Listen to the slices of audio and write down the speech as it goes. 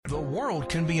world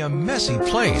can be a messy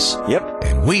place. Yep.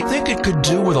 And we think it could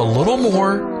do with a little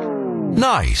more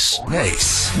nice.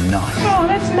 Nice. Nice. Oh,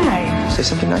 that's nice. Say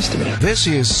something nice to me. This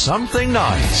is Something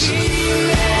Nice.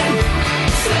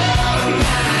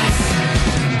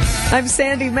 I'm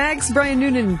Sandy Max, Brian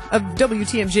Noonan of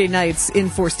WTMJ Nights in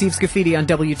for Steve Scafidi on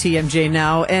WTMJ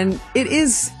Now. And it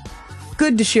is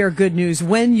good to share good news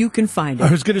when you can find it. I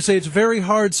was going to say it's very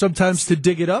hard sometimes to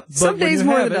dig it up. But Some days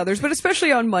more than others, but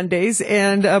especially on Mondays.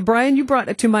 And Brian, you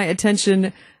brought to my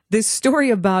attention this story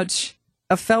about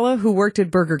a fella who worked at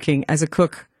Burger King as a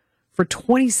cook for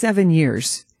 27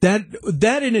 years.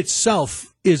 That in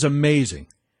itself is amazing.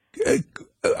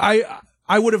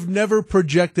 I would have never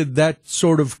projected that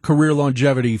sort of career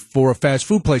longevity for a fast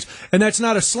food place. And that's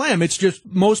not a slam. It's just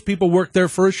most people work there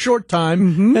for a short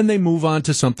time and they move on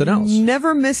to something else.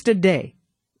 Never missed a day.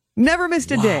 Never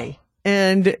missed a day.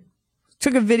 And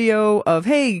took a video of,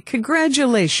 hey,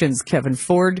 congratulations, Kevin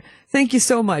Ford. Thank you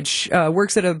so much.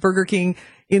 Works at a Burger King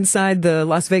inside the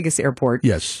Las Vegas airport.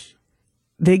 Yes.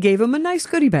 They gave him a nice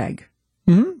goodie bag.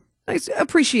 Mm-hmm. Nice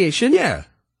appreciation. Yeah.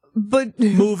 But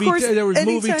there was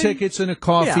movie tickets and a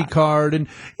coffee card and,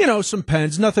 some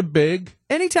pens, nothing big.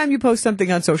 Anytime you post something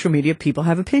on social media, people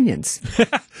have opinions.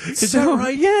 Is that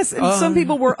right? Yes, and some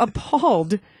people were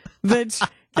appalled that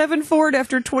Kevin Ford,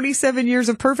 after 27 years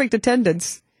of perfect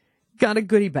attendance, got a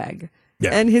goodie bag. Yeah.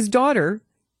 And his daughter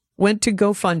went to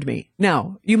GoFundMe.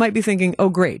 Now, you might be thinking, oh,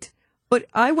 great. But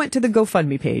I went to the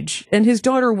GoFundMe page, and his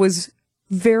daughter was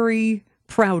very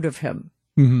proud of him.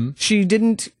 Mm-hmm. She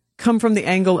didn't come from the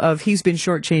angle of he's been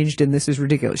shortchanged and this is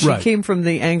ridiculous. She came from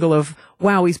the angle of,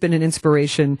 wow, he's been an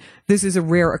inspiration. This is a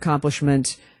rare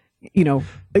accomplishment.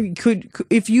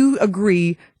 If you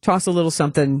agree, toss a little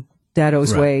something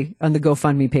Dado's way on the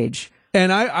GoFundMe page.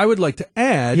 And I would like to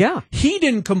add, he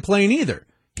didn't complain either.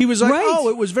 He was like, oh,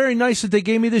 it was very nice that they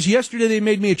gave me this. Yesterday they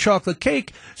made me a chocolate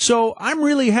cake. So I'm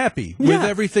really happy with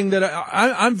everything that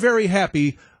I'm very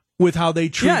happy with how they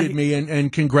treated me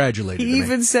and congratulated me. He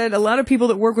even said a lot of people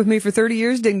that work with me for 30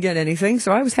 years didn't get anything,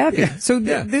 so I was happy. Yeah. So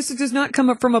this does not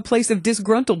come up from a place of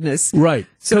disgruntledness. Right.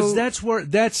 Because that's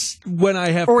when I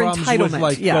have problems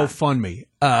with GoFundMe.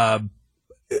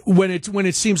 When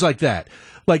it seems like that.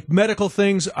 Like medical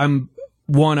things, I'm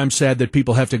sad that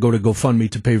people have to go to GoFundMe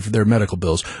to pay for their medical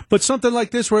bills. But something like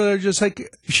this where they're just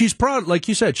like, she's proud, like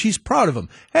you said, she's proud of him.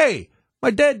 Hey, my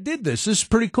dad did this. This is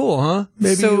pretty cool, huh?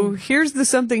 Here's the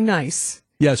something nice.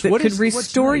 Yes, that could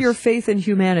restore your faith in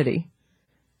humanity.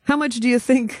 How much do you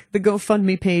think the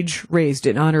GoFundMe page raised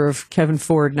in honor of Kevin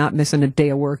Ford not missing a day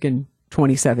of work in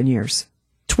 27 years?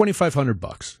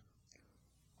 $2,500.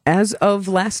 As of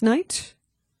last night,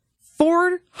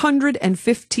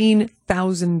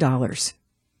 $415,000.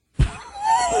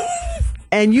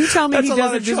 And you tell me he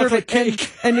doesn't deserve it.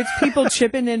 And it's people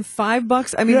chipping in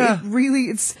 $5. I mean,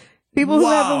 it's people who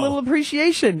have a little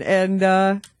appreciation.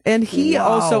 And he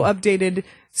also updated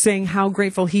saying how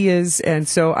grateful he is. And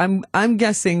so I'm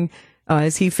guessing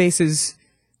as he faces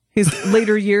his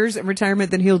later years in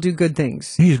retirement, then he'll do good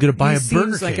things. He's going to buy a Burger King.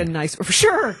 Seems like a nice,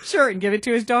 sure, and give it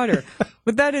to his daughter.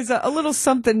 But that is a little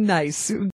something nice.